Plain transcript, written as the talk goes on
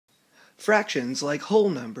Fractions, like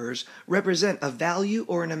whole numbers, represent a value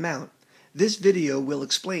or an amount. This video will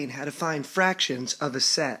explain how to find fractions of a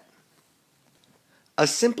set. A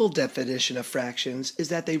simple definition of fractions is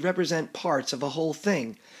that they represent parts of a whole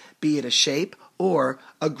thing, be it a shape or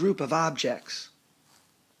a group of objects.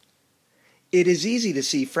 It is easy to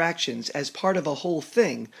see fractions as part of a whole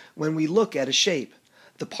thing when we look at a shape.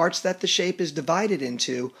 The parts that the shape is divided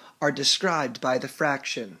into are described by the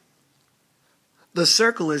fraction. The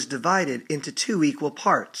circle is divided into two equal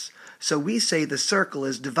parts, so we say the circle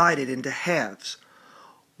is divided into halves.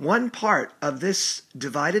 One part of this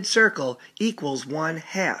divided circle equals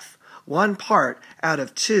 1/2, one part out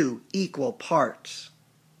of two equal parts.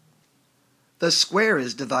 The square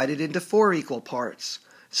is divided into four equal parts,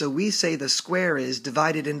 so we say the square is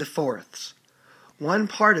divided into fourths. One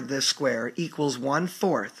part of this square equals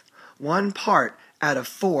 1/4, one part out of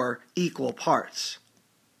four equal parts.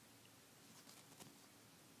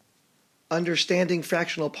 Understanding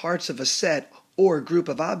fractional parts of a set or group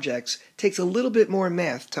of objects takes a little bit more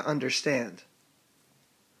math to understand.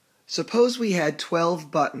 Suppose we had 12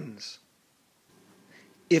 buttons.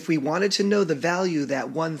 If we wanted to know the value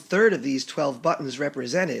that 1/3 of these 12 buttons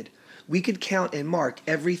represented, we could count and mark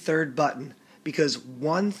every third button, because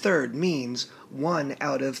 1/3 means 1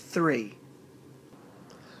 out of 3.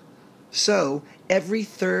 So, every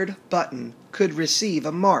third button could receive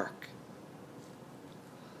a mark.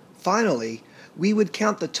 Finally, we would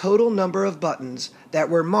count the total number of buttons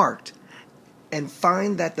that were marked and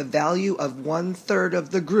find that the value of 1/3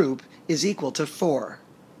 of the group is equal to 4.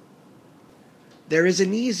 There is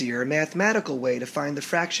an easier mathematical way to find the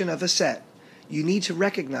fraction of a set. You need to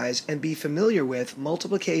recognize and be familiar with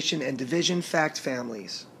multiplication and division fact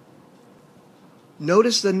families.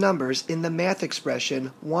 Notice the numbers in the math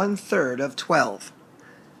expression 1/3 of 12.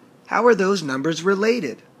 How are those numbers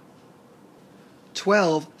related?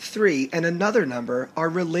 12, 3, and another number are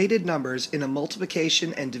related numbers in a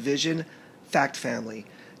multiplication and division fact family.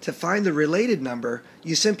 To find the related number,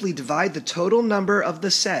 you simply divide the total number of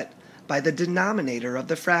the set by the denominator of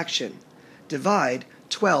the fraction. Divide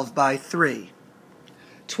 12 by 3.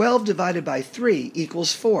 12 divided by 3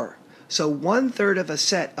 equals 4, so 1/3 of a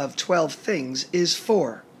set of 12 things is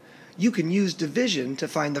 4. You can use division to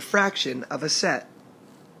find the fraction of a set.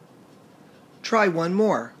 Try one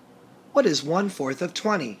more. What is 1/4 of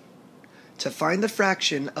 20? To find the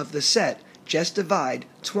fraction of the set, just divide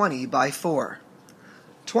 20 by 4.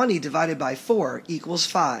 20 divided by 4 equals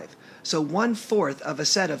 5, so 1/4 of a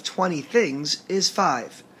set of 20 things is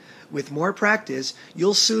 5. With more practice,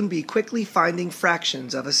 you'll soon be quickly finding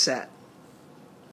fractions of a set.